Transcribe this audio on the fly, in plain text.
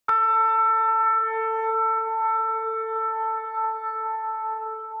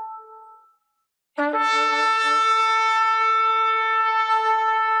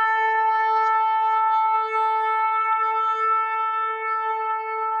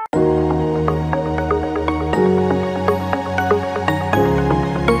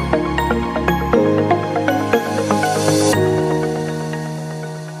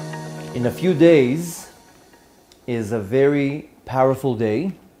few days is a very powerful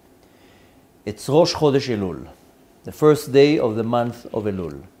day. It's Rosh Chodesh Elul, the first day of the month of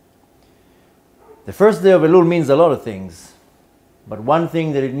Elul. The first day of Elul means a lot of things, but one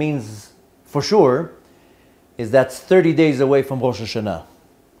thing that it means for sure is that's 30 days away from Rosh Hashanah.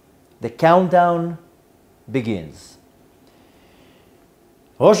 The countdown begins.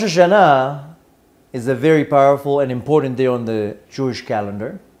 Rosh Hashanah is a very powerful and important day on the Jewish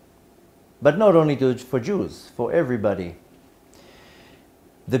calendar, but not only for Jews, for everybody.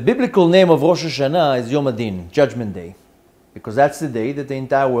 The biblical name of Rosh Hashanah is Yom Adin, Judgment Day, because that's the day that the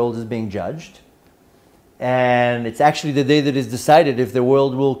entire world is being judged. And it's actually the day that is decided if the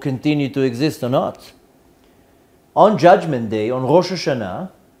world will continue to exist or not. On Judgment Day, on Rosh Hashanah,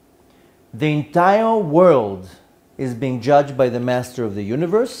 the entire world is being judged by the Master of the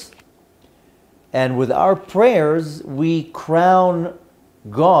universe. And with our prayers, we crown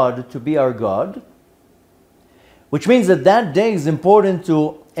God to be our God, which means that that day is important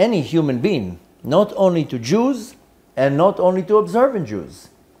to any human being, not only to Jews and not only to observant Jews.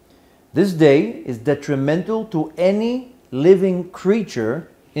 This day is detrimental to any living creature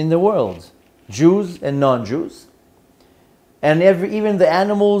in the world, Jews and non-Jews. And even the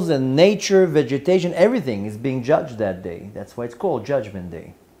animals and nature, vegetation, everything is being judged that day. That's why it's called Judgment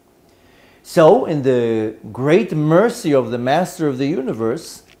Day. So, in the great mercy of the Master of the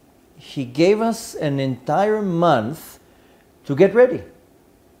universe, he gave us an entire month to get ready.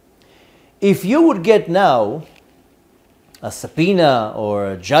 If you would get now a subpoena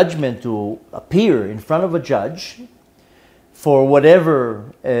or a judgment to appear in front of a judge for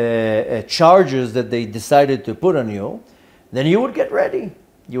whatever charges that they decided to put on you, then you would get ready.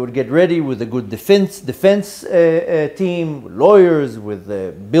 You would get ready with a good defense team, lawyers,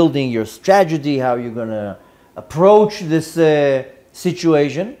 with building your strategy, how you're going to approach this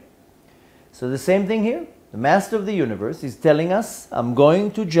situation. So the same thing here. The Master of the universe is telling us, I'm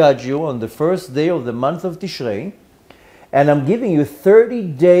going to judge you on the first day of the month of Tishrei, and I'm giving you 30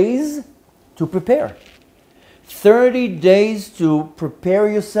 days to prepare. 30 days to prepare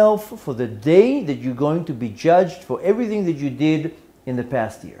yourself for the day that you're going to be judged for everything that you did in the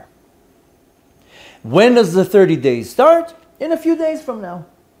past year. When does the 30 days start? In a few days from now.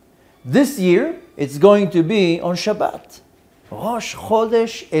 This year, it's going to be on Shabbat. Rosh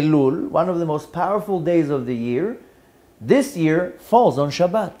Chodesh Elul, one of the most powerful days of the year, this year falls on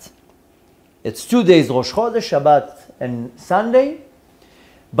Shabbat. It's 2 days, Rosh Chodesh, Shabbat, and Sunday,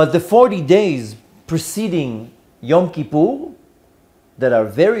 but the 40 days preceding Yom Kippur, that are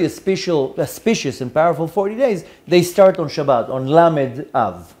very auspicious and powerful 40 days, they start on Shabbat, on Lamed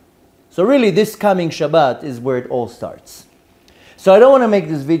Av. So really, this coming Shabbat is where it all starts. So I don't want to make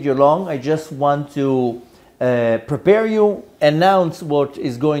this video long. I just want to prepare you, announce what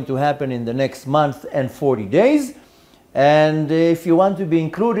is going to happen in the next month and 40 days. And if you want to be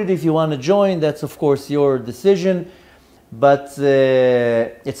included, if you want to join, that's of course your decision. But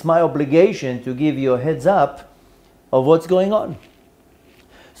it's my obligation to give you a heads up of what's going on.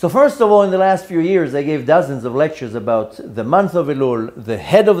 So first of all, in the last few years, I gave dozens of lectures about the month of Elul, the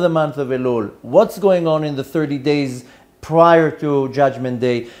head of the month of Elul, what's going on in the 30 days prior to Judgment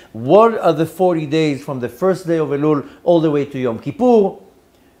Day, what are the 40 days from the first day of Elul all the way to Yom Kippur,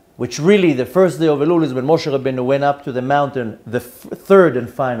 which really the first day of Elul is when Moshe Rabbeinu went up to the mountain the third and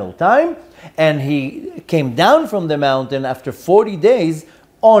final time, and he came down from the mountain after 40 days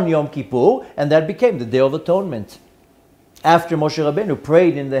on Yom Kippur, and that became the Day of Atonement, after Moshe Rabbeinu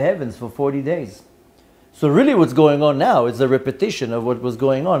prayed in the heavens for 40 days. So really what's going on now is a repetition of what was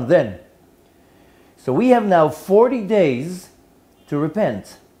going on then. So we have now 40 days to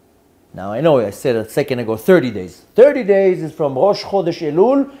repent. Now I know I said a second ago 30 days. 30 days is from Rosh Chodesh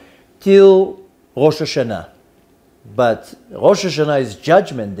Elul till Rosh Hashanah. But Rosh Hashanah is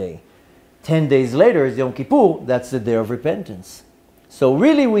Judgment Day. 10 days later is Yom Kippur. That's the day of repentance. So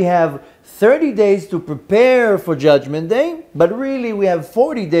really we have 30 days to prepare for Judgment Day, but really we have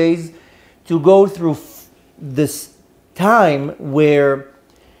 40 days to go through this time where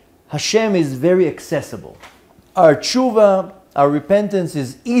Hashem is very accessible. Our tshuva, our repentance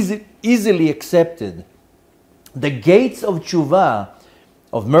is easily accepted. The gates of tshuva,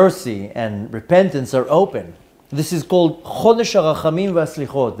 of mercy and repentance are open. This is called Chodesh HaRachamim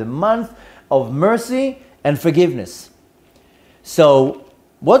VaSlichot, the month of mercy and forgiveness. So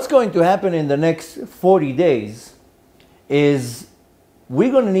what's going to happen in the next 40 days is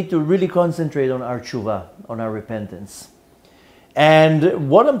we're going to need to really concentrate on our tshuva, on our repentance. And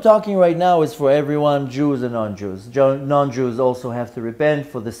what I'm talking right now is for everyone, Jews and non-Jews. Non-Jews also have to repent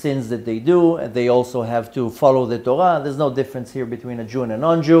for the sins that they do, and they also have to follow the Torah. There's no difference here between a Jew and a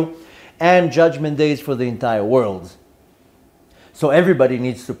non-Jew. and Judgment Days for the entire world. So everybody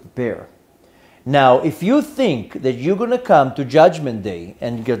needs to prepare. Now, if you think that you're going to come to Judgment Day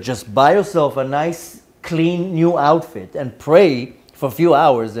and just buy yourself a nice, clean, new outfit and pray for a few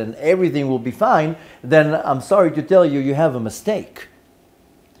hours and everything will be fine, then I'm sorry to tell you, you have a mistake.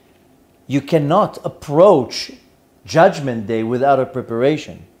 You cannot approach Judgment Day without a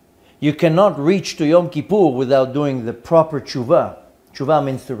preparation. You cannot reach to Yom Kippur without doing the proper tshuva. Tshuva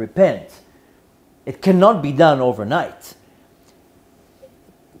means to repent. It cannot be done overnight.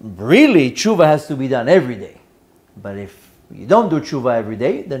 Really, tshuva has to be done every day. But if you don't do tshuva every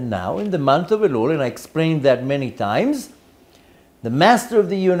day, then now in the month of Elul, and I explained that many times, the Master of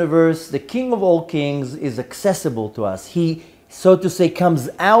the universe, the King of all kings, is accessible to us. He, so to say, comes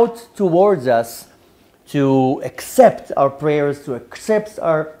out towards us to accept our prayers, to accept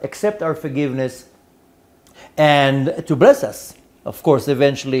our forgiveness, and to bless us. Of course,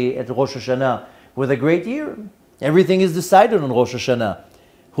 eventually at Rosh Hashanah, with a great year. Everything is decided on Rosh Hashanah.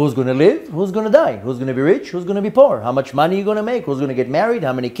 Who's going to live? Who's going to die? Who's going to be rich? Who's going to be poor? How much money you're going to make? Who's going to get married?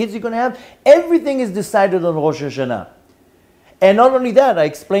 How many kids you're going to have? Everything is decided on Rosh Hashanah. And not only that, I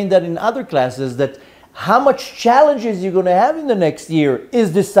explained that in other classes, that how much challenges you're going to have in the next year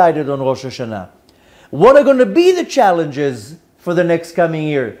is decided on Rosh Hashanah. What are going to be the challenges for the next coming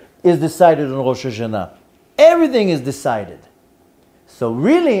year is decided on Rosh Hashanah. Everything is decided. So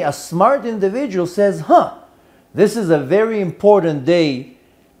really, a smart individual says, this is a very important day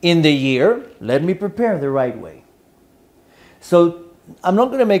in the year. Let me prepare the right way. So I'm not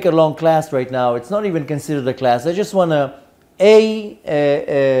going to make a long class right now. It's not even considered a class. I just want to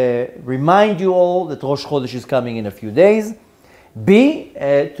remind you all that Rosh Chodesh is coming in a few days. B,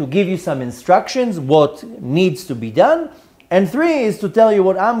 to give you some instructions, what needs to be done. And 3 is to tell you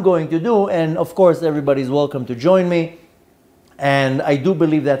what I'm going to do. And of course, everybody's welcome to join me. And I do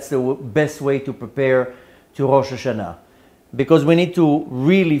believe that's the best way to prepare to Rosh Hashanah, because we need to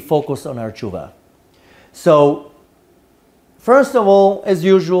really focus on our tshuva. So, first of all, as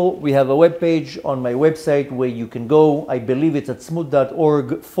usual, we have a webpage on my website where you can go. I believe it's at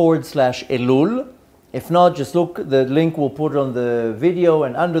smut.org/Elul. If not, just look, the link we'll put on the video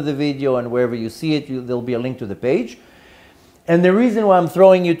and under the video, and wherever you see it, there'll be a link to the page. And the reason why I'm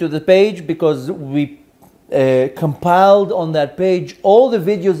throwing you to the page, because we compiled on that page all the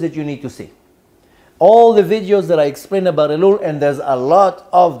videos that you need to see. All the videos that I explain about Elul, and there's a lot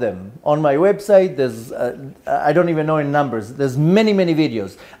of them. On my website, there's, I don't even know in numbers, there's many, many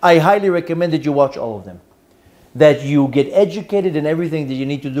videos. I highly recommend that you watch all of them. That you get educated in everything that you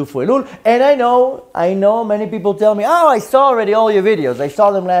need to do for Elul. And I know many people tell me, I saw already all your videos. I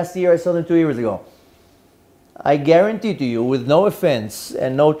saw them last year, I saw them 2 years ago. I guarantee to you, with no offense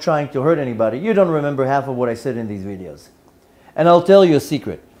and no trying to hurt anybody, you don't remember half of what I said in these videos. And I'll tell you a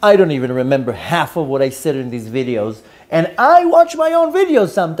secret. I don't even remember half of what I said in these videos. And I watch my own videos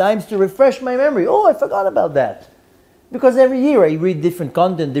sometimes to refresh my memory. Oh, I forgot about that. Because every year I read different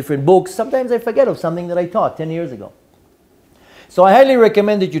content, different books. Sometimes I forget of something that I taught 10 years ago. So I highly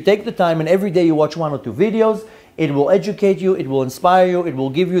recommend that you take the time and every day you watch 1 or 2 videos. It will educate you, it will inspire you, it will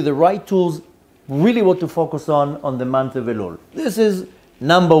give you the right tools, really what to focus on the month of Elul. This is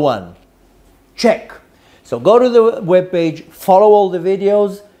number 1. Check. So go to the webpage, follow all the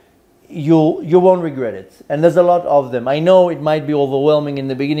videos. You won't regret it. And there's a lot of them. I know it might be overwhelming in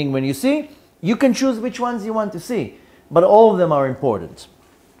the beginning when you see. You can choose which ones you want to see. But all of them are important.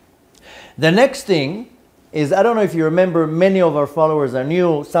 The next thing is, I don't know if you remember, many of our followers are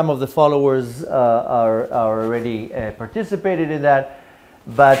new. Some of the followers are already participated in that.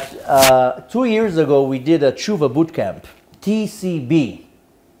 But 2 years ago, we did a Tshuva Bootcamp, TCB.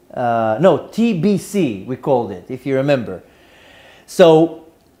 No, TBC, we called it, if you remember. So,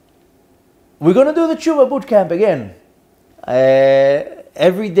 we're going to do the Tshuva Bootcamp again.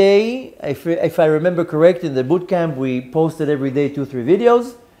 Every day, if I remember correct, in the bootcamp, we posted every day 2-3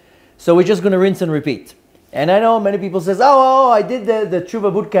 videos. So we're just going to rinse and repeat. And I know many people says, I did the Tshuva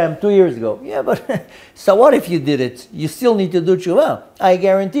Bootcamp 2 years ago. Yeah, but so what if you did it? You still need to do Tshuva. I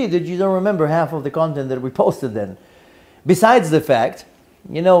guarantee that you don't remember half of the content that we posted then. Besides the fact,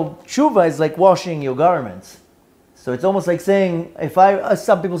 Tshuva is like washing your garments. So it's almost like saying,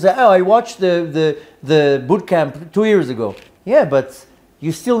 some people say, I watched the boot camp 2 years ago. Yeah, but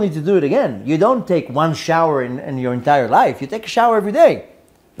you still need to do it again. You don't take one shower in your entire life. You take a shower every day.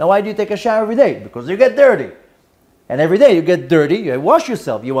 Now, why do you take a shower every day? Because you get dirty. And every day you get dirty, you wash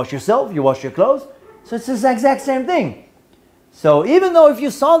yourself. You wash yourself, you wash your clothes. So it's the exact same thing. So even though if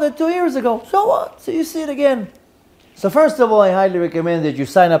you saw that 2 years ago, so what? So you see it again. So first of all, I highly recommend that you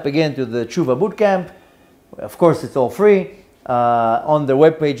sign up again to the Tshuva Bootcamp. Of course, it's all free. on the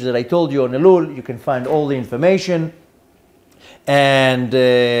webpage that I told you on Elul. You can find all the information. And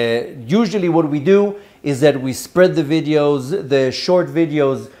usually what we do is that we spread the videos, the short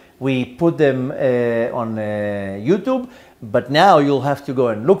videos, we put them on YouTube, but now you'll have to go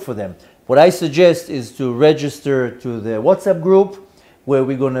and look for them. What I suggest is to register to the WhatsApp group, where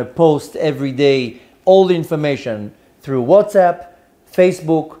we're going to post every day all the information through WhatsApp,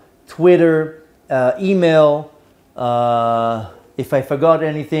 Facebook, Twitter, email. If I forgot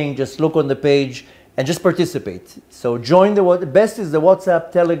anything, just look on the page and just participate. So join the best is the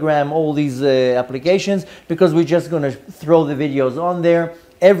WhatsApp, Telegram, all these applications, because we're just going to throw the videos on there.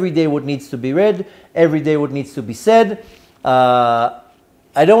 Every day what needs to be read, every day what needs to be said.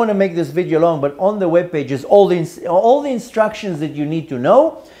 I don't want to make this video long, but on the web page is all the instructions that you need to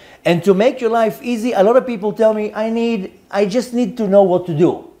know. And to make your life easy, a lot of people tell me, I just need to know what to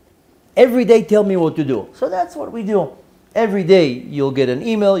do. Every day tell me what to do. So that's what we do. Every day you'll get an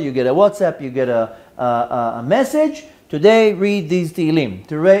email, you get a WhatsApp, you get a message. Today read these Tehillim.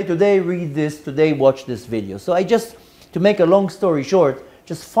 Today read this, today watch this video. So to make a long story short,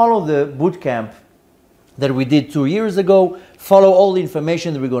 just follow the boot camp that we did 2 years ago. Follow all the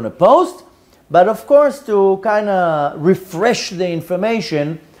information that we're going to post. But of course, to kind of refresh the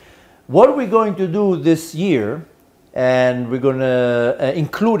information, what we're going to do this year, and we're going to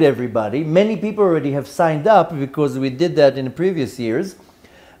include everybody. Many people already have signed up because we did that in previous years.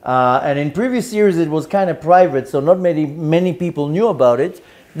 And in previous years, it was kind of private, so not many people knew about it.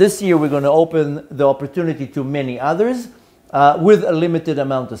 This year, we're going to open the opportunity to many others with a limited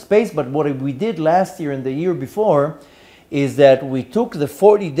amount of space. But what we did last year and the year before is that we took the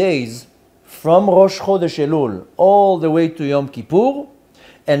 40 days from Rosh Chodesh Elul all the way to Yom Kippur,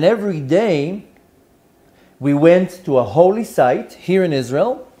 and every day we went to a holy site here in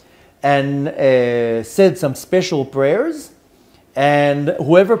Israel and said some special prayers. And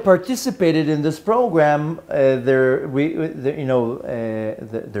whoever participated in this program, their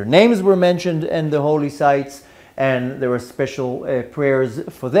names were mentioned in the holy sites, and there were special prayers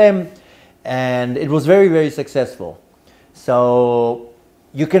for them. And it was very, very successful. So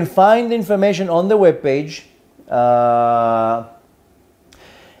you can find information on the webpage.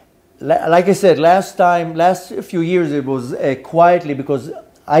 Like I said, last few years it was quietly, because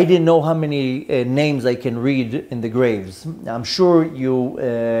I didn't know how many names I can read in the graves. I'm sure you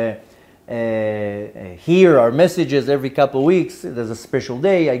hear our messages every couple of weeks. There's a special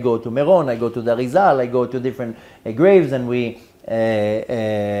day. I go to Meron, I go to the Arizal, I go to different graves, and we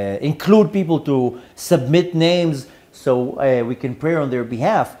include people to submit names so we can pray on their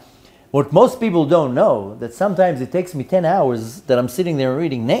behalf. What most people don't know, that sometimes it takes me 10 hours that I'm sitting there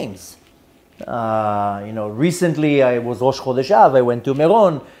reading names. Recently I was Rosh Chodesh Av, I went to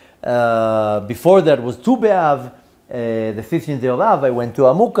Meron. Before that was Tu B'Av, the 15th day of Av, I went to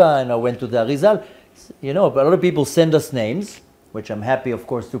Amuka, and I went to the Arizal. A lot of people send us names, which I'm happy, of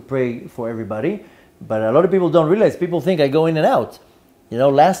course, to pray for everybody. But a lot of people don't realize, people think I go in and out.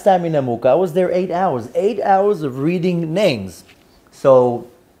 Last time in Amuka, I was there 8 hours. 8 hours of reading names. So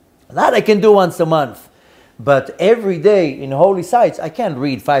that I can do once a month. But every day in holy sites, I can't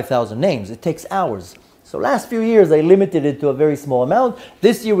read 5,000 names. It takes hours. So last few years, I limited it to a very small amount.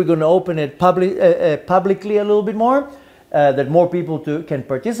 This year, we're going to open it publicly a little bit more, that more people can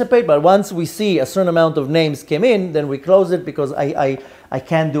participate. But once we see a certain amount of names came in, then we close it, because I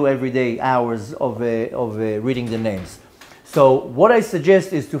can't do every day hours of reading the names. So what I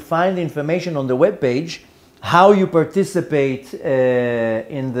suggest is to find the information on the webpage, how you participate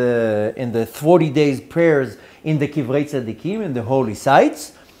in the 40 days prayers in the Kivrei Tzadikim, in the holy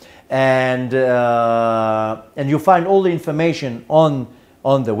sites, and you find all the information on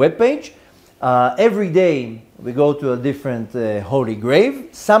the webpage. Every day we go to a different holy grave.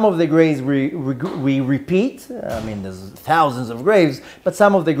 Some of the graves we repeat. There's thousands of graves, but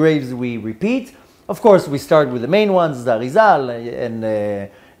some of the graves we repeat. Of course, we start with the main ones, the Arizal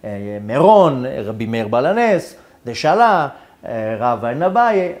and Meron, Rabbi Meir Balanes, the Shala, Rav and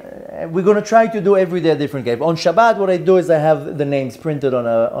Abaye. We're going to try to do every day a different grave. On Shabbat, what I do is I have the names printed on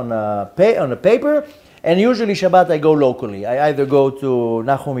a paper, and usually Shabbat I go locally. I either go to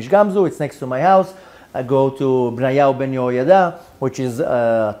Nachum Ish Gamzu, it's next to my house. I go to Bnayahu Ben Yehoyada, which is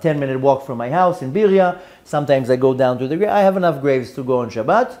a 10-minute walk from my house in Birya. Sometimes I go down to the grave. I have enough graves to go on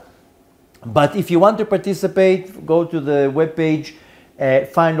Shabbat. But if you want to participate, go to the webpage,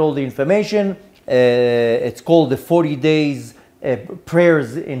 find all the information. It's called the 40 days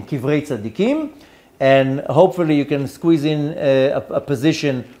prayers in Kivrei Tzadikim, and hopefully you can squeeze in a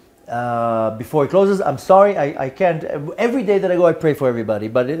position before it closes. I'm sorry, I can't. Every day that I go, I pray for everybody.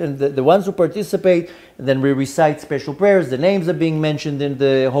 But the ones who participate, then we recite special prayers. The names are being mentioned in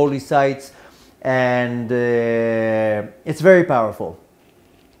the holy sites, and it's very powerful.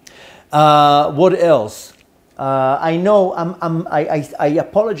 What else? I know I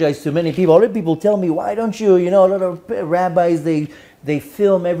apologize to many people. A lot of people tell me, why don't you, a lot of rabbis, they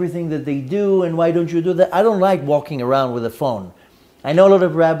film everything that they do, and why don't you do that? I don't like walking around with a phone. I know a lot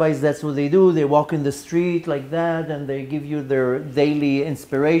of rabbis, that's what they do. They walk in the street like that, and they give you their daily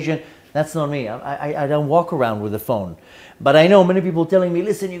inspiration. That's not me. I don't walk around with a phone. But I know many people telling me,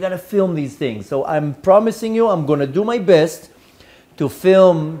 listen, you got to film these things. So I'm promising you, I'm going to do my best to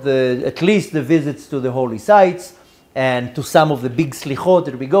film at least the visits to the holy sites and to some of the big slichot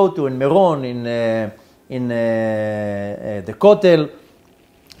that we go to in Meron, in the Kotel,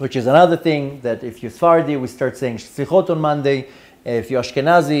 which is another thing that if you're Sephardi, we start saying slichot on Monday. If you're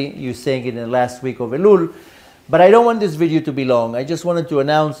Ashkenazi, you're saying it in the last week of Elul. But I don't want this video to be long. I just wanted to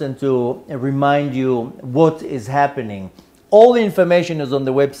announce and to remind you what is happening. All the information is on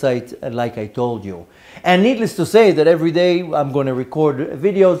the website, like I told you. And needless to say that every day I'm going to record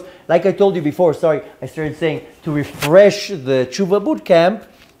videos. Like I told you before, I started saying to refresh the Tshuva Boot Camp,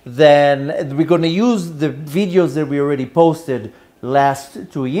 then we're going to use the videos that we already posted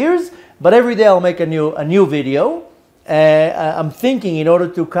last 2 years. But every day I'll make a new video. I'm thinking, in order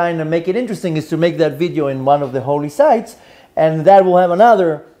to kind of make it interesting, is to make that video in one of the holy sites. And that will have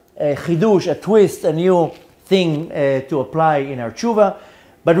another chidush, a twist, a new thing to apply in our tshuva.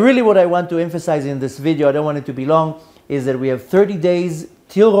 But really what I want to emphasize in this video, I don't want it to be long, is that we have 30 days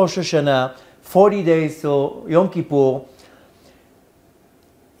till Rosh Hashanah, 40 days till Yom Kippur.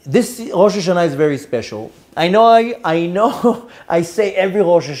 This Rosh Hashanah is very special. I know I say every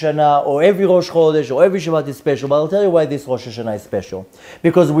Rosh Hashanah or every Rosh Chodesh or every Shabbat is special, but I'll tell you why this Rosh Hashanah is special.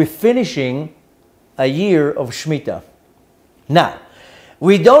 Because we're finishing a year of Shemitah. Now,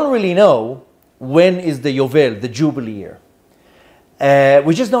 we don't really know when is the Yovel, the Jubilee year.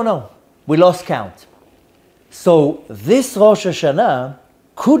 We just don't know. We lost count. So this Rosh Hashanah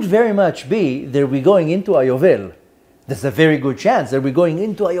could very much be that we're going into a Yovel. There's a very good chance that we're going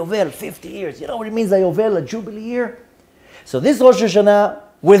into a Yovel, 50 years. You know what it means, a Yovel, a Jubilee year? So this Rosh Hashanah,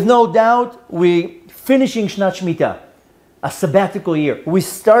 with no doubt, we're finishing Shnat Shemitah, a sabbatical year. We're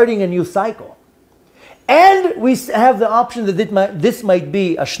starting a new cycle. And we have the option that this might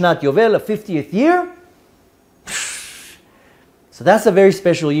be a Shnat Yovel, a 50th year. So that's a very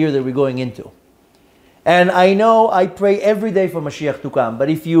special year that we're going into. And I know I pray every day for Mashiach to come. But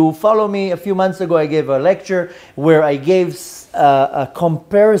if you follow me, a few months ago I gave a lecture where I gave a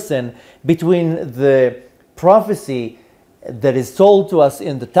comparison between the prophecy that is told to us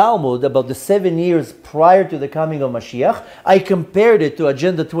in the Talmud about the 7 years prior to the coming of Mashiach. I compared it to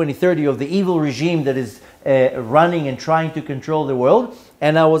Agenda 2030 of the evil regime that is running and trying to control the world.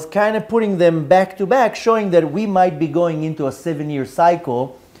 And I was kind of putting them back to back, showing that we might be going into a 7-year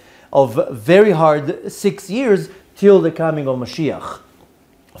cycle of very hard 6 years till the coming of Mashiach.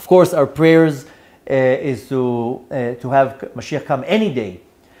 Of course, our prayers is to have Mashiach come any day.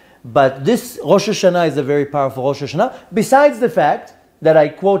 But this Rosh Hashanah is a very powerful Rosh Hashanah, besides the fact that I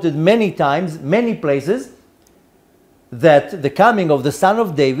quoted many times, many places, that the coming of the son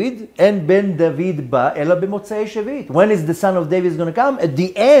of David and Ben David ba ela b'motzei Shavit. When is the son of David going to come? At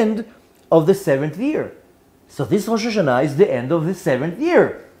the end of the 7th year. So this Rosh Hashanah is the end of the 7th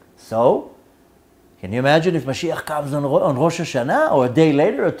year. So, can you imagine if Mashiach comes on Rosh Hashanah or a day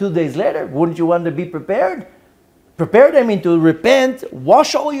later or 2 days later? Wouldn't you want to be prepared? Prepared, I mean to repent,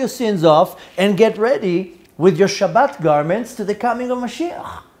 wash all your sins off, and get ready with your Shabbat garments to the coming of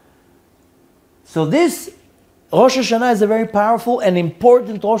Mashiach. So this Rosh Hashanah is a very powerful and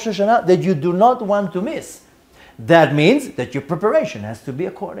important Rosh Hashanah that you do not want to miss. That means that your preparation has to be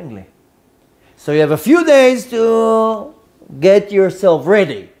accordingly. So you have a few days to get yourself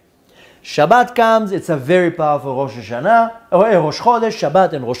ready. Shabbat comes, it's a very powerful Rosh Hashanah, or Rosh Chodesh,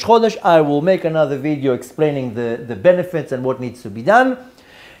 Shabbat and Rosh Chodesh. I will make another video explaining the benefits and what needs to be done.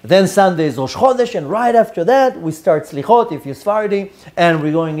 Then Sunday is Rosh Chodesh, and right after that, we start Slichot, if you're Sephardi, and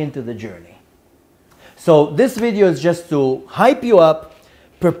we're going into the journey. So this video is just to hype you up,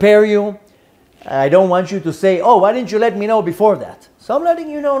 prepare you. I don't want you to say, oh, why didn't you let me know before that? So I'm letting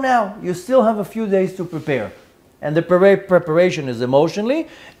you know now. You still have a few days to prepare. And the preparation is emotionally.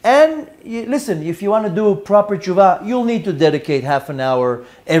 And listen, if you want to do proper tshuva, you'll need to dedicate half an hour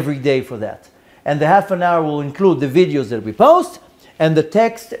every day for that. And the half an hour will include the videos that we post, and the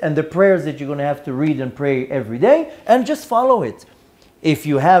text and the prayers that you're going to have to read and pray every day, and just follow it. If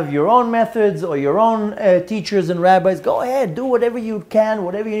you have your own methods or your own teachers and rabbis, go ahead, do whatever you can,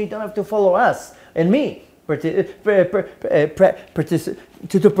 whatever you need. Don't have to follow us and me to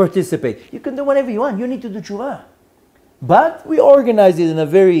participate. You can do whatever you want. You need to do tshuva. But we organized it in a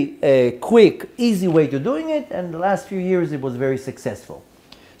very quick, easy way to doing it, and the last few years it was very successful.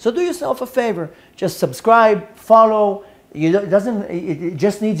 So do yourself a favor. Just subscribe, follow. It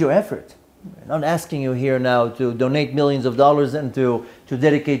just needs your effort. I'm not asking you here now to donate millions of dollars and to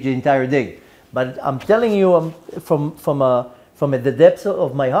dedicate the entire day. But I'm telling you from the depths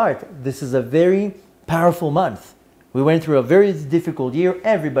of my heart, this is a very powerful month. We went through a very difficult year.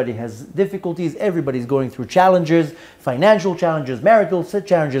 Everybody has difficulties. Everybody's going through challenges, financial challenges, marital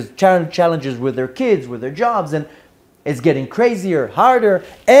challenges with their kids, with their jobs, and it's getting crazier, harder.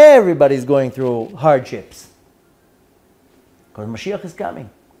 Everybody's going through hardships. Because Mashiach is coming.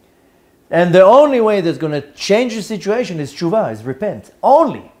 And the only way that's going to change the situation is tshuva, is repent.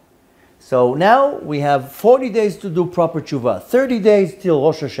 Only. So now we have 40 days to do proper tshuva. 30 days till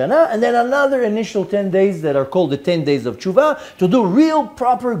Rosh Hashanah, and then another initial 10 days that are called the 10 days of tshuva, to do real,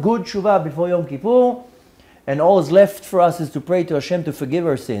 proper, good tshuva before Yom Kippur. And all is left for us is to pray to Hashem to forgive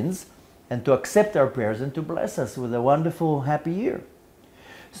our sins, and to accept our prayers, and to bless us with a wonderful, happy year.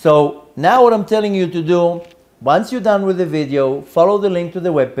 So now what I'm telling you to do, once you're done with the video, follow the link to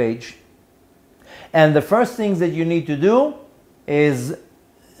the webpage. And the first things that you need to do is,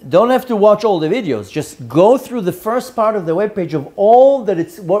 don't have to watch all the videos. Just go through the first part of the webpage of all that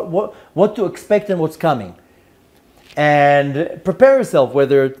it's what to expect and what's coming. And prepare yourself,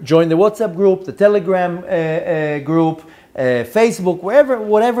 whether join the WhatsApp group, the Telegram group, Facebook,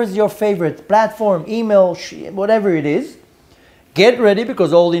 whatever is your favorite platform, email, whatever it is. Get ready,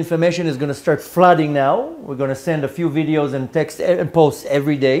 because all the information is going to start flooding now. We're going to send a few videos and text and posts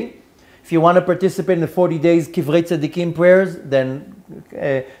every day. If you want to participate in the 40 days Kivrei Tzadikim prayers, then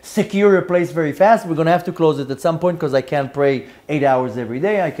secure your place very fast. We're going to have to close it at some point because I can't pray 8 hours every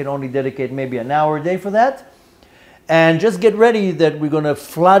day. I can only dedicate maybe an hour a day for that. And just get ready that we're going to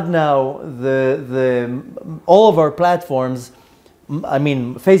flood now all of our platforms. I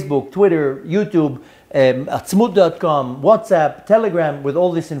mean, Facebook, Twitter, YouTube, atzmut.com, WhatsApp, Telegram, with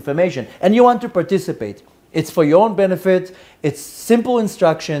all this information. And you want to participate. It's for your own benefit. It's simple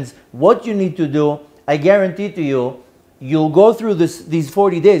instructions, what you need to do. I guarantee to you, you'll go through these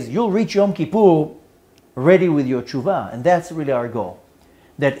 40 days. You'll reach Yom Kippur ready with your tshuva. And that's really our goal.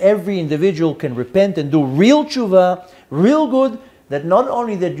 That every individual can repent and do real tshuva, real good, that not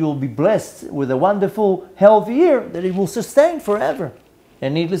only that you'll be blessed with a wonderful, healthy year, that it will sustain forever.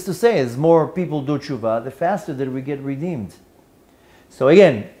 And needless to say, as more people do tshuva, the faster that we get redeemed. So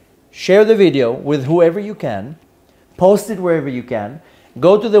again, share the video with whoever you can. Post it wherever you can.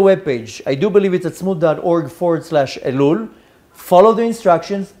 Go to the webpage. I do believe it's at atzmut.org/Elul. Follow the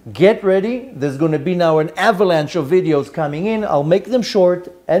instructions. Get ready. There's going to be now an avalanche of videos coming in. I'll make them short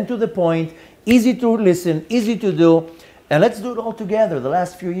and to the point. Easy to listen, easy to do. And let's do it all together. The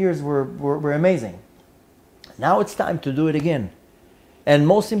last few years were amazing. Now it's time to do it again. And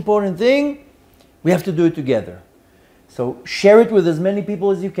most important thing, we have to do it together. So share it with as many people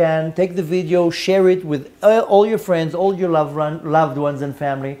as you can. Take the video, share it with all your friends, all your loved ones and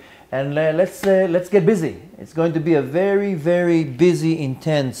family, and let's get busy. It's going to be a very, very busy,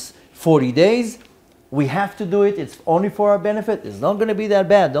 intense 40 days. We have to do it. It's only for our benefit. It's not going to be that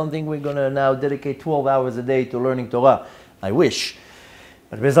bad. Don't think we're going to now dedicate 12 hours a day to learning Torah. I wish.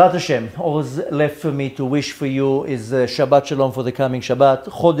 But Bezrat Hashem, all is left for me to wish for you is Shabbat Shalom for the coming Shabbat,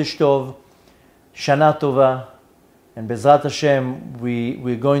 Chodesh Tov, Shana Tova, and Bezrat Hashem,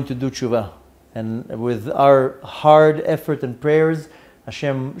 we're going to do tshuva. And with our hard effort and prayers,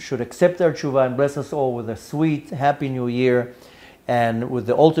 Hashem should accept our tshuva and bless us all with a sweet, happy new year, and with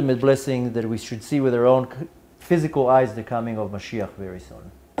the ultimate blessing that we should see with our own physical eyes the coming of Mashiach very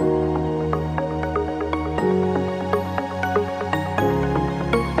soon.